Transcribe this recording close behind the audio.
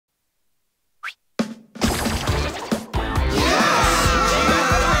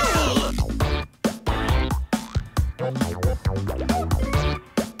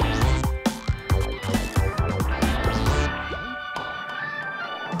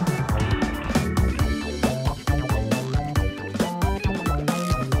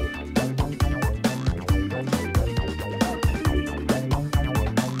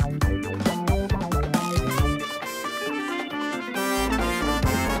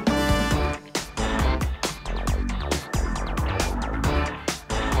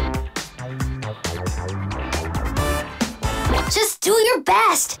your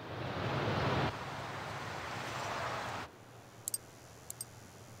best!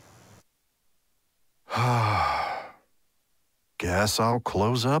 Guess I'll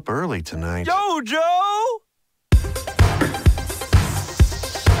close up early tonight. Jojo!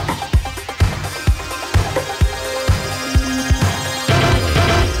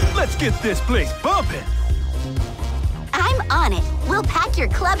 Let's get this place bumping! I'm on it. We'll pack your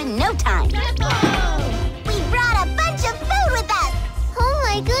club in no time. We brought a bunch of food with us! Oh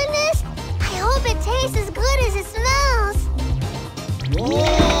my goodness! I hope it tastes as good as it smells!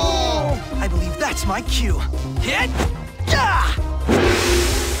 Whoa! I believe that's my cue. Hit! Yeah!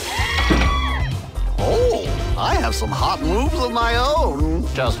 Oh, I have some hot moves of my own.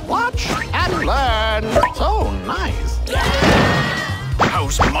 Just watch and learn. So nice.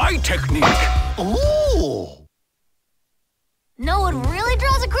 How's my technique? Ooh! Know what really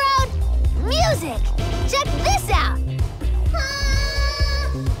draws a crowd? Music! Check this out!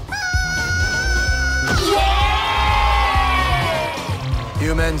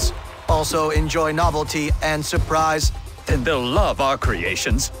 Humans also enjoy novelty and surprise. Then they'll love our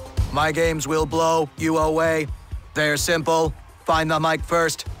creations. My games will blow you away. They're simple. Find the mic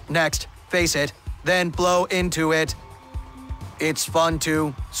first, next, face it, then blow into it. It's fun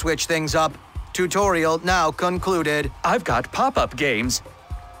to switch things up. Tutorial now concluded. I've got pop-up games.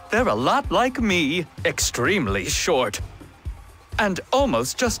 They're a lot like me, extremely short. And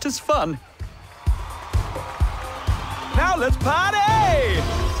almost just as fun. Now let's party!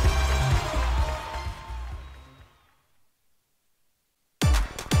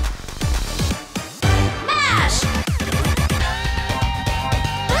 Mash!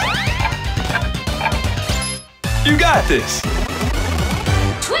 You got this!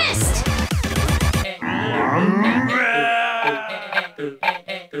 Twist!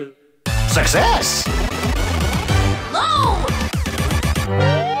 Success! Low!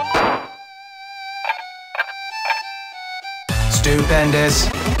 Stupendous.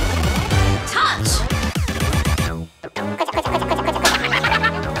 Touch!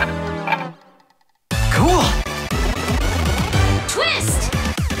 Cool. Twist!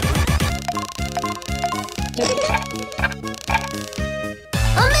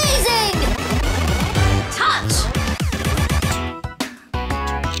 Amazing! Touch!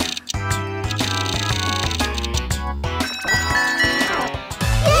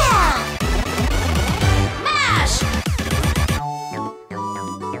 Yeah! Mash!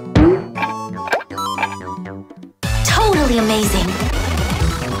 Totally amazing!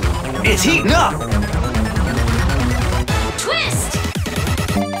 It's heating up! Twist!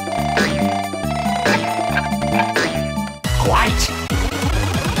 Quite!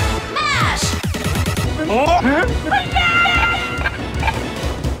 Mash!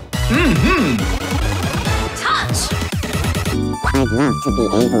 Touch! I'd love to be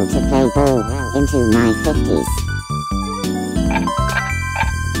able to play ball into my 50s.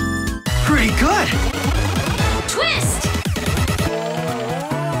 Pretty good. Twist!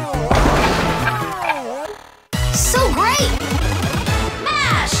 So great!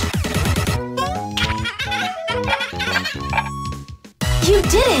 Mash! You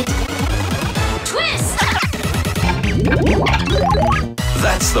did it! Twist!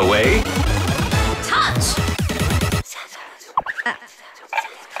 That's the way. Touch!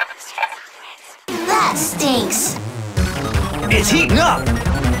 That stinks! It's heating up!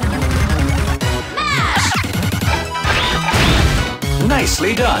 Mash!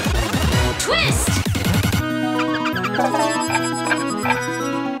 Nicely done. Twist!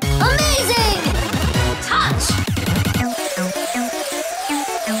 Amazing! Touch!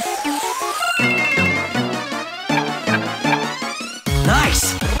 Nice.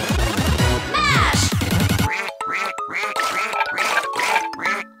 Mash!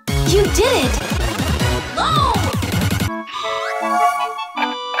 You did it! Low!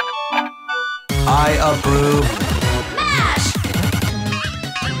 I approve. Mash!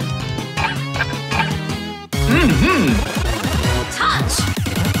 Touch!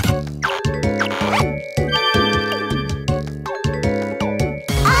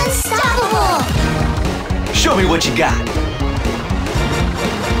 Unstoppable! Show me what you got.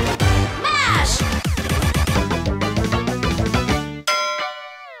 Mash!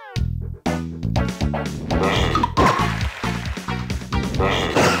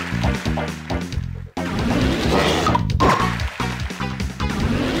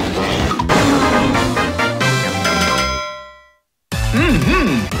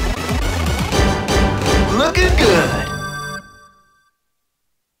 Looking good.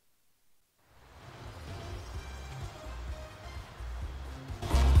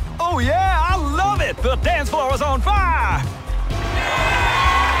 Oh yeah, I love it! The dance floor is on fire!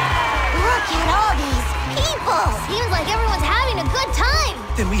 at all these people. Seems like everyone's having a good time.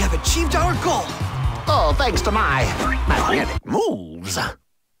 Then we have achieved our goal. Oh, thanks to my magnetic moves.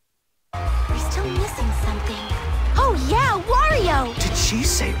 We're still missing something. Oh yeah, Wario! Did she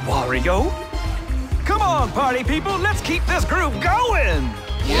say Wario? Come on, party people, let's keep this groove going!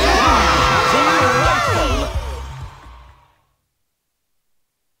 Delightful!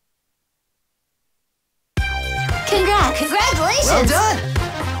 Congrats! Congratulations! Well done.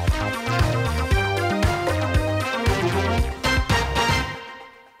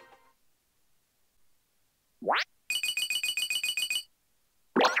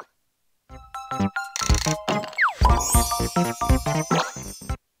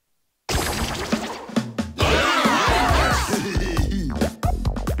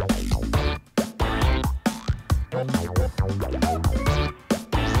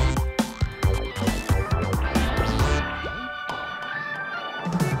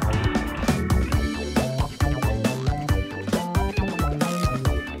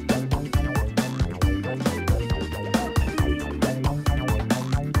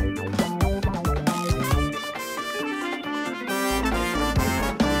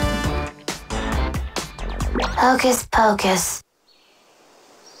 Hocus pocus.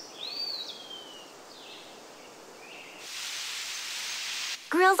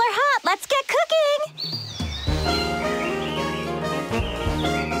 Grills are hot, let's get cooking!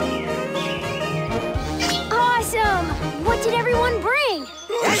 Awesome! What did everyone bring?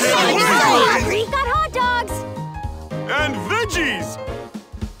 We got hot dogs! And veggies!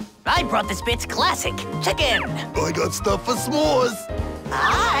 I brought the Spitz Classic Chicken. I got stuff for s'mores.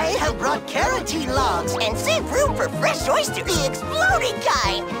 I have brought carotene logs and save room for fresh oysters. The exploding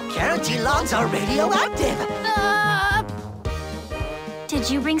kind! Carotene logs are radioactive. Did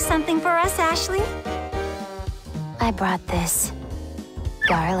you bring something for us, Ashley? I brought this.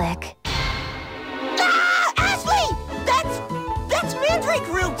 Garlic. Ah, Ashley! That's mandrake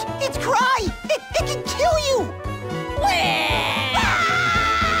root. It's cry. It can kill you.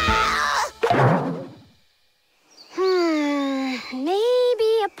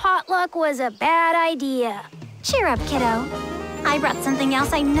 Maybe a potluck was a bad idea. Cheer up, kiddo. I brought something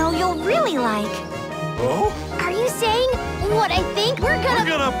else I know you'll really like. Oh? Are you saying what I think? We're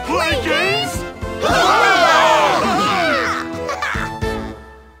gonna play games?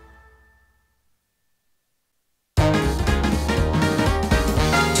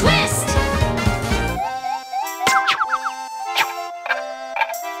 Twist!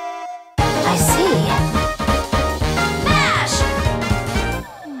 I see. Mash!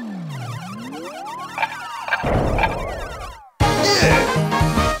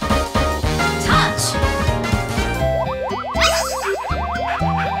 Touch!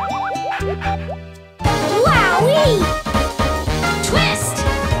 Wowee! Twist!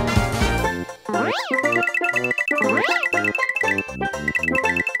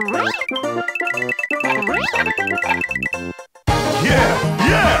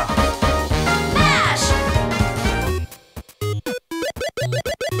 Yeah! Mash!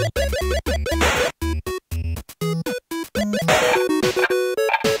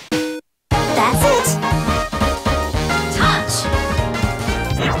 That's it! Touch!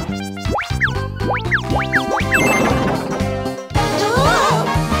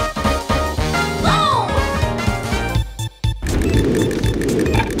 Boom!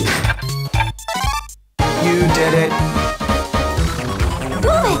 You did it.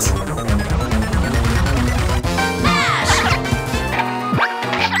 Move it! Mash!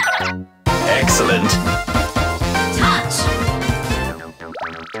 Excellent. Touch!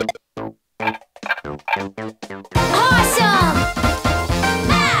 Awesome!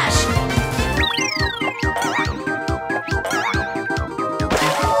 Mash!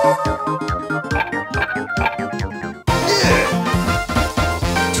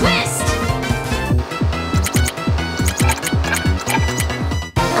 Twist!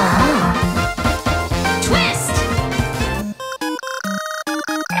 Twist!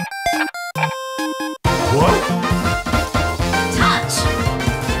 What? Touch!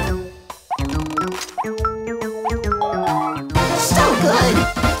 So good.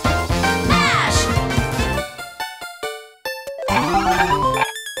 Mash!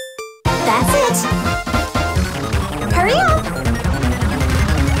 That's it! Hurry up!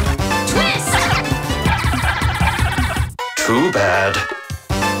 Twist! Too bad.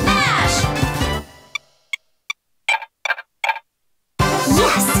 Mash!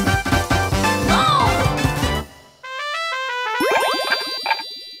 Yes! Boom!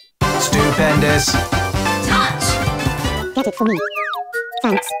 Stupendous. Touch! Get it for me.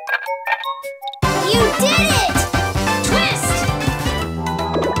 Thanks. You did it! Twist!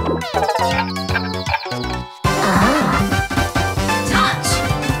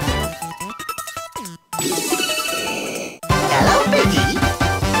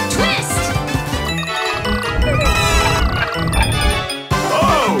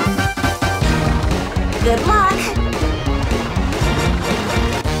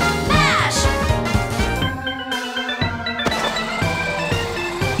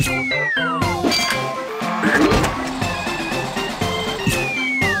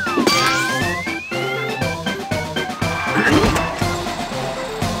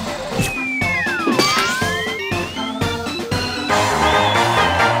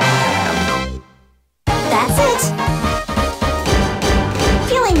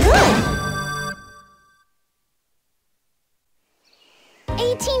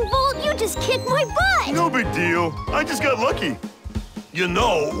 18-volt, you just kicked my butt! No big deal. I just got lucky. You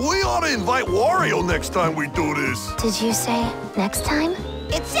know, we ought to invite Wario next time we do this. Did you say next time?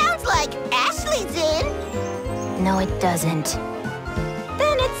 It sounds like Ashley's in. No, it doesn't.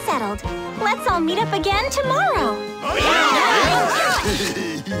 Then it's settled. Let's all meet up again tomorrow.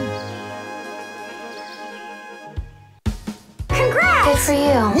 Congrats! Good for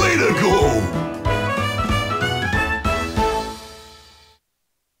you. Way to go!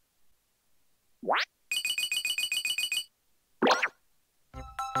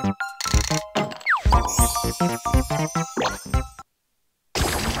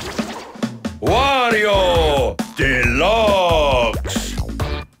 Wario Deluxe!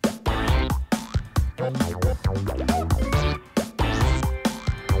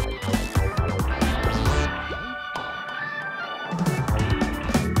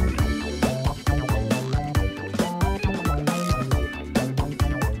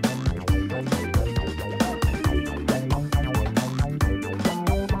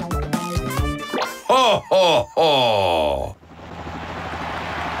 Ho, ho, ho!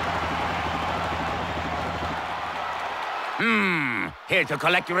 Here to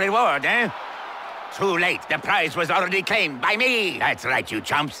collect your reward, eh? Too late. The prize was already claimed by me. That's right, you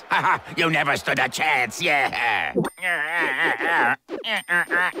chumps. You never stood a chance, yeah.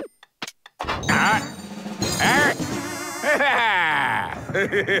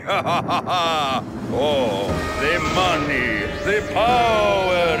 Oh, the money, the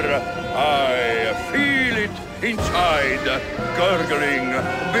power. I feel it inside, gurgling,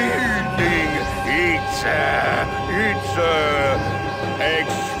 building. It's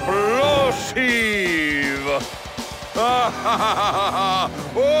explosive.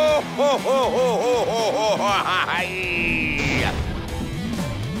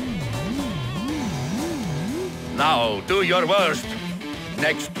 Now do your worst.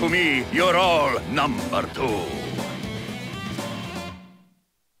 Next to me, you're all number 2.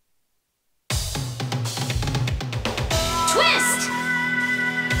 Twist!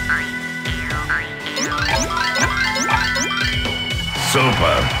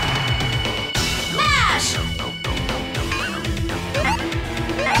 Super. Mash!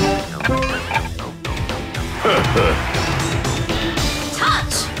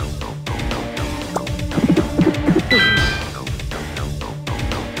 Touch!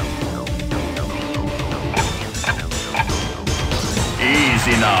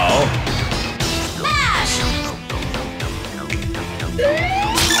 Easy now. Mash!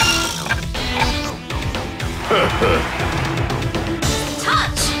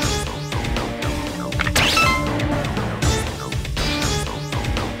 Touch!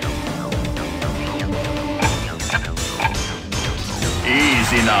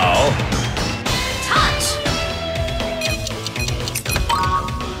 Easy now. Touch!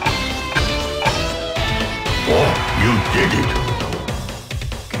 Oh, you did it.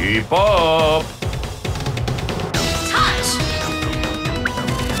 Keep up. Touch!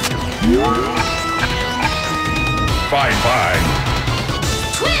 Fine, fine.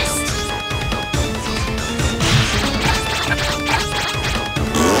 Twist!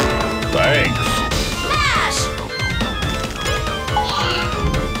 Thanks. Mash!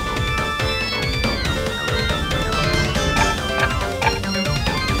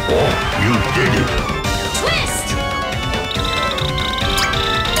 Oh, you did it. Twist!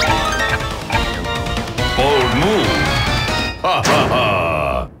 Bold move. Ha ha ha.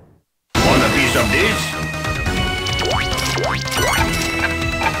 Want a piece of this?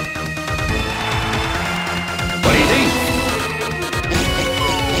 What do you think?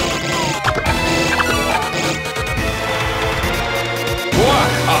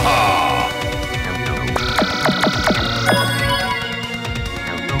 Wah-ha-ha!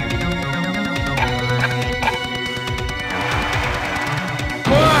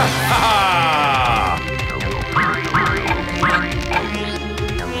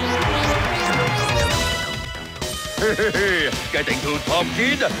 Getting too top,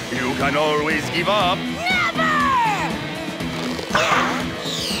 kid? You can always give up. Never!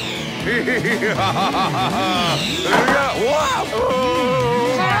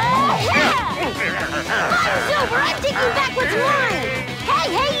 Fighting's over! I'm taking back what's mine!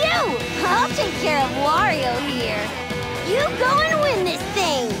 Hey, you! I'll take care of Wario here. You go and win this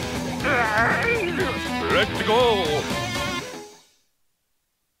thing! Let's go.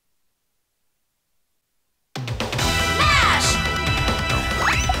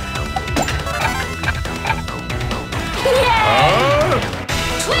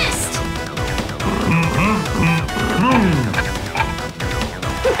 Twist!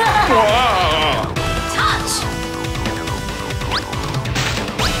 Touch!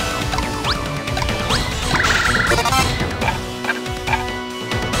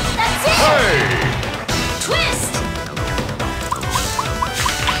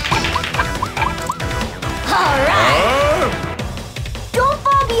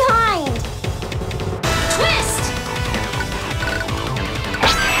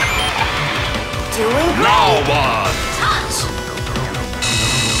 Now what? Touch!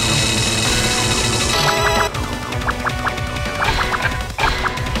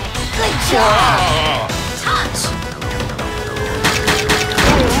 Good job! Touch!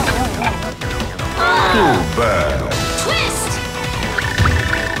 Too bad. Twist!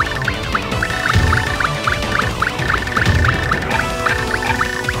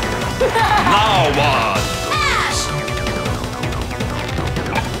 Now what? Mash!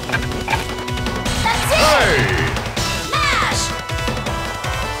 That's it! Hey! Mash!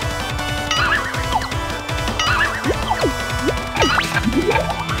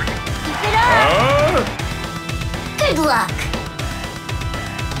 Keep it up! Good luck!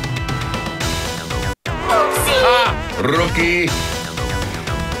 Oopsie! Ah, rookie.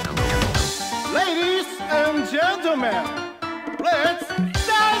 Ladies and gentlemen, let's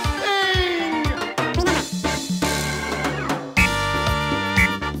dancing!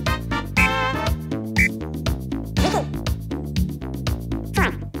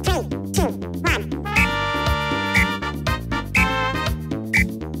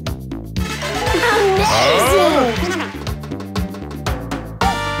 Amazing! Nice!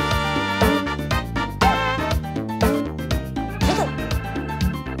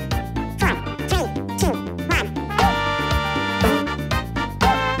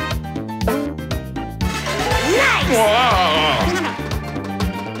 Wow.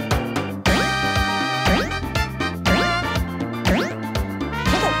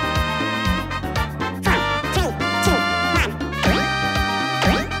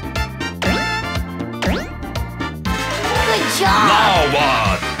 Good job! Now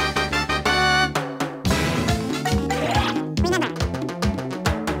what?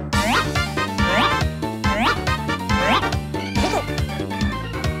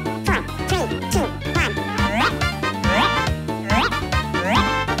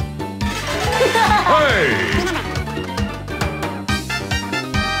 Hey!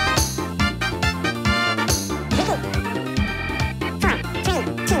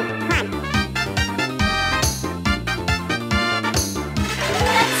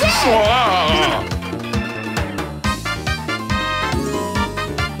 That's it! Wow.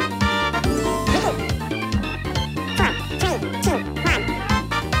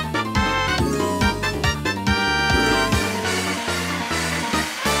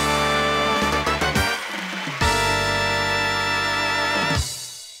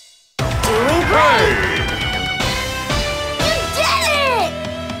 Doing great! Hey! You did it!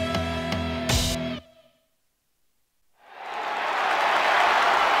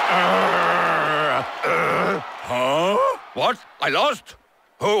 Huh? What? I lost?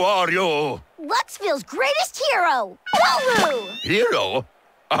 Who are you? Luxville's greatest hero, Boo! Hero?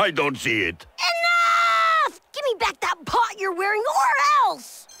 I don't see it. Enough! Give me back that pot you're wearing or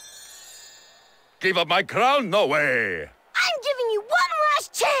else! Give up my crown? No way. I'm giving you one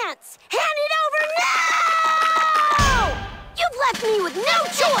last chance! Hand it over now! You've left me with no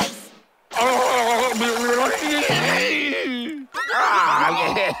choice! Ah,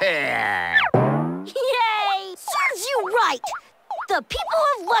 yeah. Yay! Serves you right! The people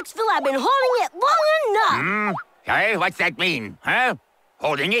of Luxville have been holding it long enough! Hey, what's that mean, huh?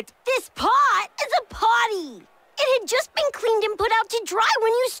 Holding it? This pot is a potty! It had just been cleaned and put out to dry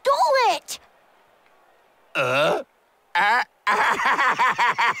when you stole it!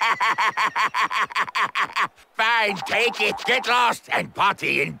 Fine, take it, get lost, and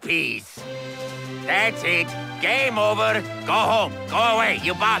potty in peace. That's it. Game over. Go home. Go away.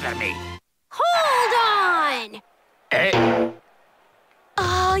 You bother me. Hold on! Eh?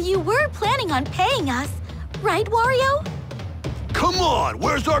 You were planning on paying us, right, Wario? Come on,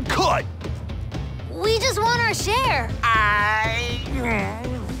 where's our cut? We just want our share.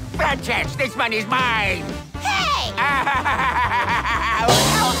 Bad chance. This money's mine. Hey!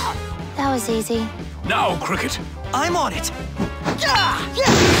 That was easy. Now, Cricket. I'm on it. Yeah!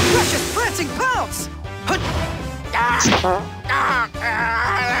 Precious prancing pounce!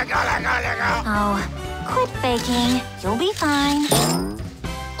 Oh, quit faking. You'll be fine.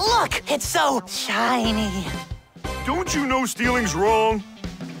 Look, it's so shiny. Don't you know stealing's wrong?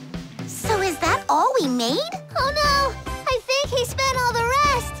 So is that all we made? Oh no, I think he spent all the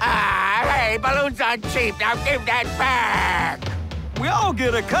rest. Hey, balloons aren't cheap. Now give that back. We all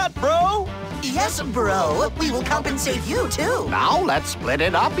get a cut, bro. Yes, bro. We will compensate you, too. Now let's split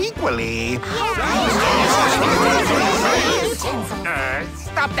it up equally.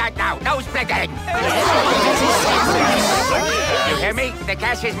 Stop that now. No splitting. You hear me? The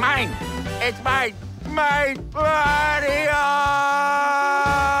cash is mine. It's mine. Mine. Wario!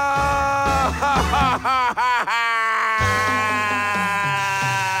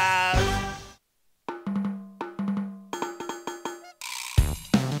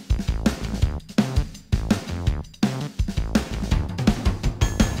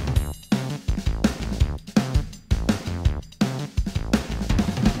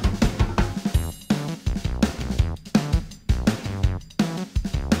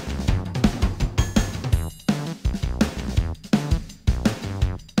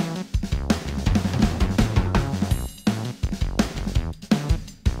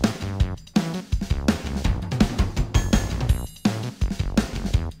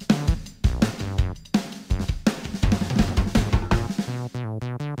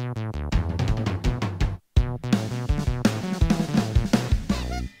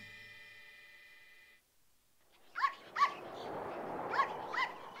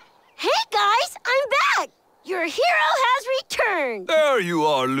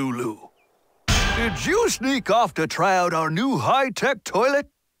 our Lulu. Did you sneak off to try out our new high-tech toilet?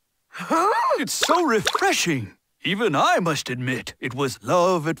 Huh? It's so refreshing. Even I must admit, it was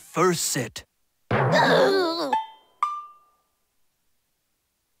love at first sit.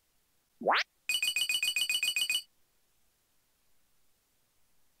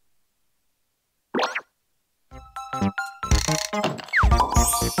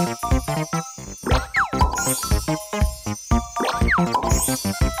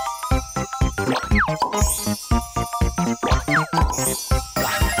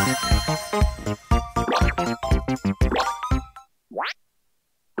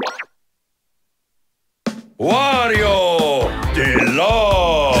 Wario!